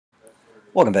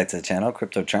Welcome back to the channel,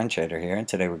 Crypto Trend Trader here, and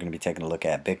today we're going to be taking a look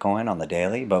at Bitcoin on the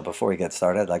daily. But before we get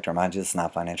started, I'd like to remind you this is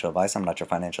not financial advice. I'm not your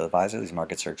financial advisor. These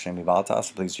markets are extremely volatile,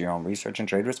 so please do your own research and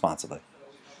trade responsibly.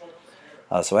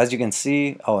 So as you can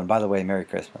see, oh, and by the way, Merry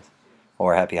Christmas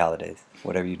or Happy Holidays,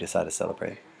 whatever you decide to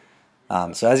celebrate.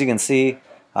 So as you can see,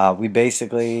 we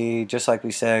basically, just like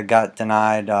we said, got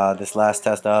denied this last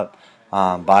test up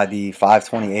by the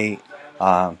 528.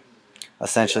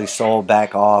 Essentially sold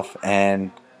back off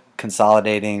and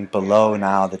consolidating below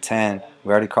now the 10. We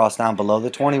already crossed down below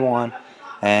the 21,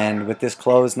 and with this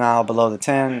close now below the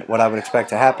 10, what I would expect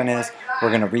to happen is we're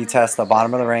going to retest the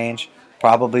bottom of the range,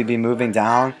 probably be moving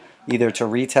down either to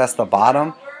retest the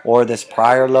bottom or this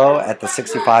prior low at the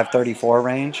 65.34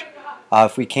 range.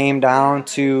 If we came down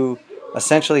to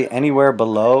essentially anywhere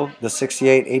below the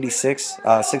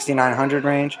 68.86, 6900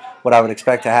 range, what I would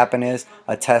expect to happen is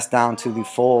a test down to the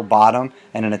full bottom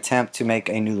and an attempt to make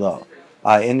a new low.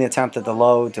 In the attempt that the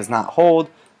low does not hold,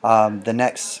 the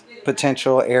next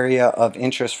potential area of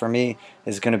interest for me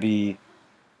is going to be,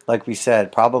 like we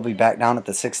said, probably back down at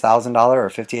the $6,000 or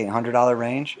 $5,800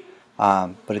 range.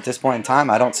 But at this point in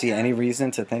time, I don't see any reason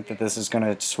to think that this is going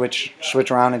to switch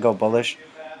around and go bullish.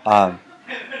 All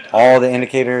the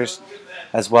indicators,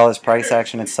 as well as price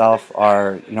action itself,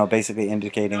 are basically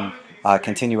indicating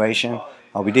continuation.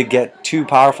 We did get two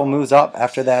powerful moves up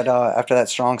after that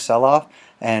strong sell-off,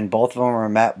 and both of them were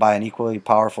met by an equally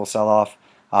powerful sell-off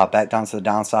back down to the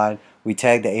downside. We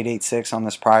tagged the 886 on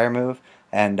this prior move,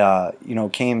 and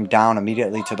came down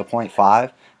immediately to the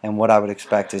 0.5. And what I would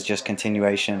expect is just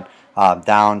continuation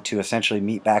down to essentially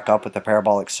meet back up with the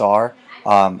parabolic SAR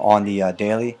on the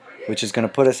daily, which is going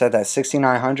to put us at that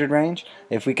 6,900 range.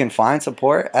 If we can find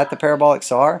support at the parabolic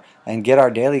SAR and get our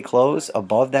daily close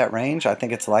above that range, I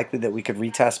think it's likely that we could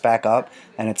retest back up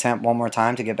and attempt one more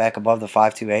time to get back above the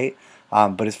 528.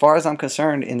 But as far as I'm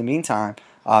concerned, in the meantime,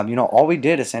 all we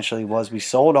did essentially was we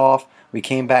sold off, we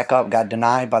came back up, got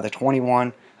denied by the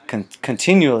 21,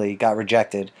 continually got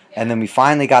rejected, and then we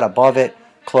finally got above it,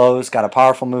 closed, got a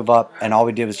powerful move up, and all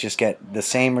we did was just get the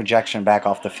same rejection back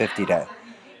off the 50-day.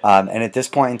 And at this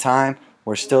point in time,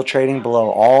 we're still trading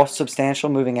below all substantial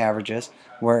moving averages.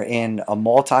 We're in a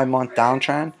multi-month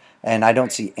downtrend, and I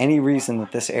don't see any reason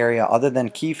that this area, other than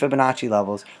key Fibonacci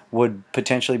levels, would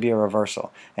potentially be a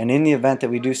reversal. And in the event that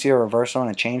we do see a reversal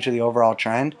and a change of the overall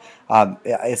trend,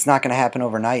 it's not going to happen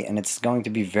overnight, and it's going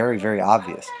to be very, very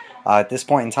obvious. At this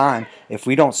point in time, if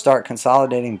we don't start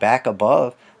consolidating back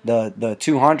above the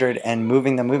 200 and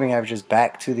moving the moving averages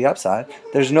back to the upside,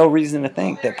 there's no reason to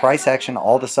think that price action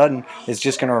all of a sudden is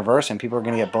just going to reverse and people are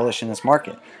going to get bullish in this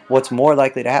market. What's more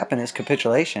likely to happen is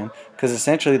capitulation, because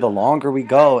essentially the longer we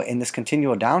go in this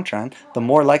continual downtrend, the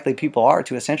more likely people are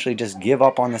to essentially just give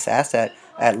up on this asset,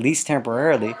 at least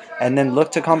temporarily, and then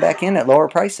look to come back in at lower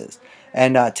prices.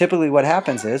 And typically what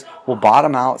happens is we'll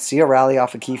bottom out, see a rally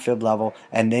off a key fib level,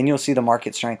 and then you'll see the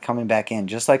market strength coming back in,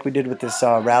 just like we did with this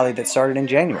rally that started in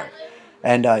January.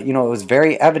 And it was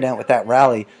very evident with that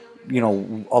rally,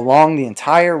 along the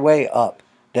entire way up,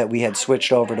 that we had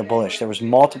switched over to bullish. There was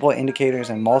multiple indicators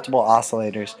and multiple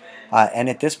oscillators, and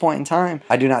at this point in time,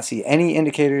 I do not see any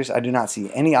indicators, I do not see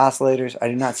any oscillators, I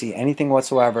do not see anything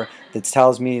whatsoever that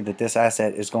tells me that this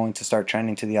asset is going to start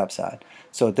trending to the upside.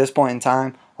 So at this point in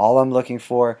time, all I'm looking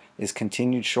for is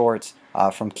continued shorts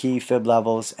from key fib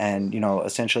levels and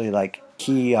essentially like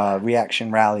key reaction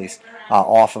rallies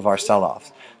off of our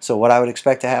sell-offs. So what I would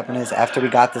expect to happen is after we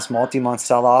got this multi-month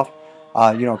sell-off,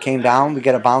 came down, we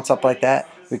get a bounce up like that,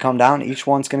 we come down, each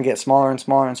one's going to get smaller and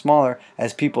smaller and smaller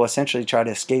as people essentially try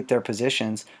to escape their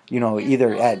positions,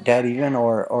 either at dead even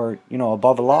or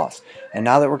above a loss. And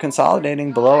now that we're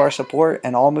consolidating below our support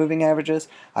and all moving averages,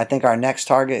 I think our next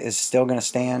target is still going to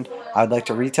stand. I would like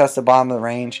to retest the bottom of the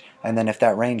range, and then if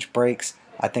that range breaks,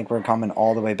 I think we're coming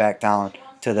all the way back down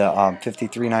to the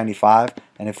 53.95.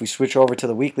 And if we switch over to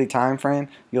the weekly time frame,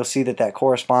 you'll see that that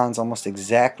corresponds almost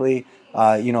exactly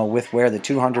with where the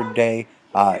 200-day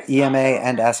EMA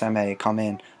and SMA come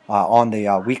in on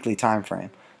the weekly time frame.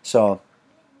 So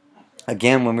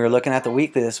again, when we were looking at the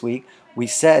weekly this week, we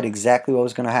said exactly what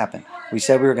was going to happen. We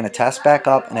said we were going to test back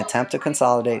up and attempt to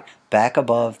consolidate back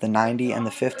above the 90 and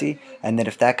the 50, and that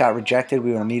if that got rejected,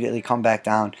 we would immediately come back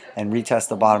down and retest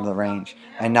the bottom of the range.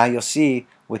 And now you'll see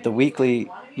with the weekly,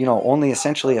 only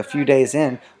essentially a few days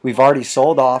in, we've already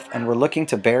sold off and we're looking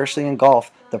to bearishly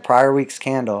engulf the prior week's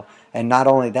candle. And not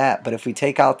only that, but if we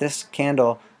take out this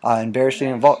candle and bearishly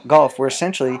engulf, we're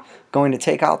essentially going to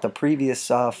take out the previous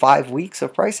 5 weeks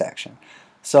of price action.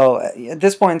 So at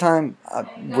this point in time,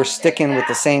 we're sticking with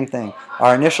the same thing.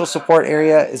 Our initial support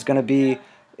area is going to be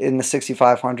in the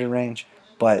 6,500 range,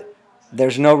 but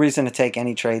there's no reason to take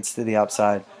any trades to the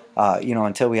upside,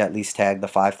 until we at least tag the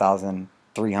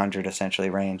 5,300 essentially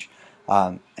range.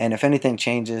 And if anything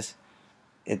changes,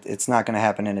 it's not going to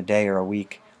happen in a day or a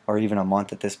week or even a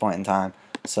month at this point in time.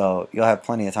 So you'll have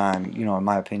plenty of time, in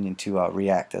my opinion, to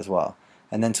react as well.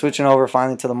 And then switching over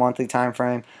finally to the monthly time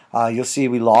frame, you'll see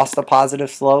we lost a positive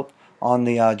slope on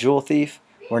the Jewel Thief.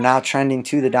 We're now trending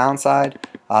to the downside.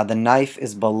 The knife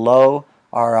is below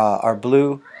our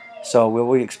blue. So what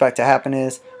we expect to happen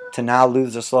is to now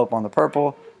lose the slope on the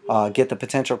purple, get the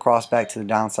potential cross back to the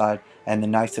downside, and the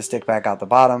knife to stick back out the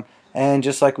bottom. And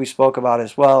just like we spoke about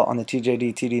as well on the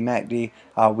TJD, TD, MACD,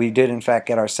 we did in fact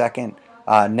get our second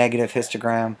negative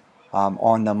histogram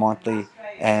on the monthly.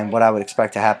 And what I would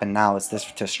expect to happen now is this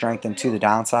to strengthen to the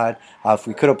downside. If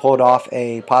we could have pulled off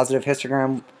a positive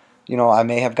histogram, I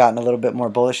may have gotten a little bit more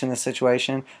bullish in this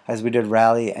situation as we did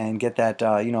rally and get that,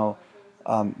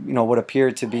 what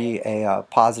appeared to be a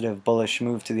positive bullish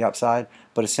move to the upside.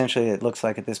 But essentially it looks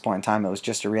like at this point in time it was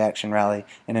just a reaction rally,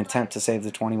 an attempt to save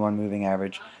the 21 moving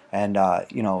average. And,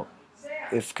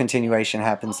 if continuation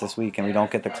happens this week and we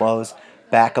don't get the close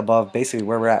back above basically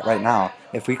where we're at right now,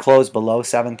 if we close below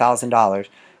 $7,000,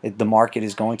 the market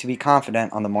is going to be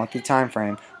confident on the monthly time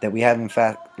frame that we have in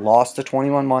fact lost the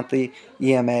 21 monthly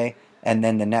EMA, and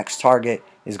then the next target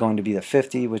is going to be the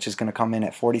 50, which is going to come in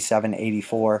at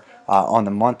 47.84 on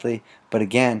the monthly. But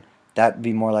again, that would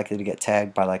be more likely to get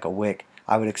tagged by like a wick.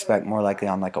 I would expect more likely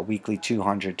on like a weekly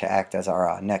 200 to act as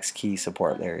our next key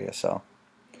support area. So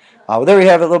well, there we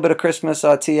have it, a little bit of Christmas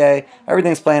TA.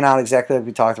 Everything's playing out exactly like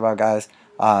we talked about, guys.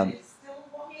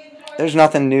 There's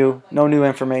nothing new, no new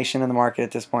information in the market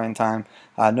at this point in time.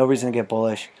 No reason to get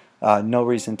bullish. No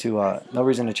reason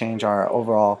to change our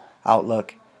overall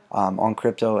outlook on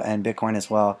crypto and Bitcoin as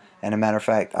well. And a matter of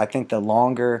fact, I think the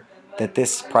longer that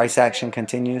this price action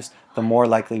continues, the more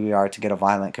likely we are to get a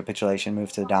violent capitulation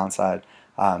move to the downside.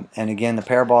 And again, the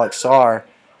parabolic SAR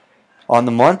on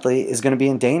the monthly is going to be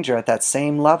in danger at that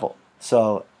same level.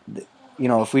 So,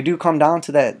 if we do come down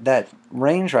to that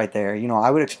range right there,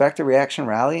 I would expect a reaction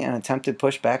rally and attempted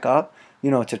push back up,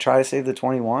 to try to save the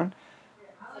 21.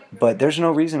 But there's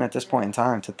no reason at this point in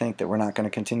time to think that we're not going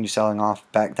to continue selling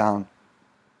off back down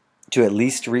to at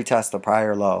least retest the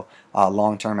prior low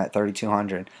long term at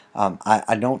 3,200.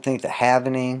 I don't think the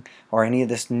halvening or any of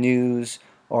this news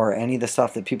or any of the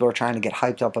stuff that people are trying to get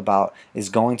hyped up about is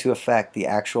going to affect the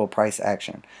actual price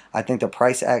action. I think the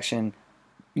price action,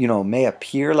 may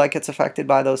appear like it's affected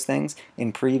by those things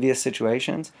in previous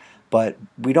situations, but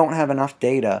we don't have enough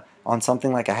data on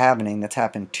something like a halvening that's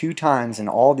happened 2 times in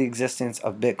all the existence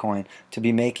of Bitcoin to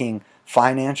be making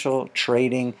financial,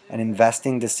 trading, and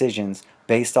investing decisions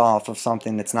based off of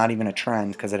something that's not even a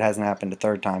trend because it hasn't happened a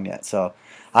 3rd time yet. So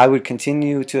I would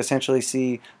continue to essentially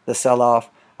see the sell-off.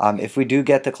 If we do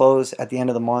get the close at the end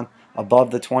of the month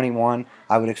above the 21,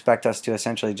 I would expect us to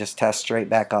essentially just test straight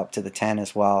back up to the 10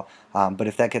 as well. But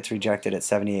if that gets rejected at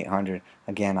 7,800,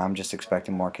 again, I'm just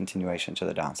expecting more continuation to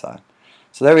the downside.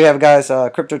 So there we have it, guys.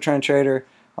 Crypto Trend Trader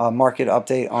market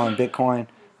update on Bitcoin,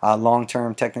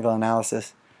 long-term technical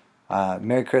analysis.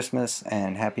 Merry Christmas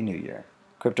and Happy New Year.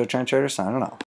 Crypto Trend Trader signing off.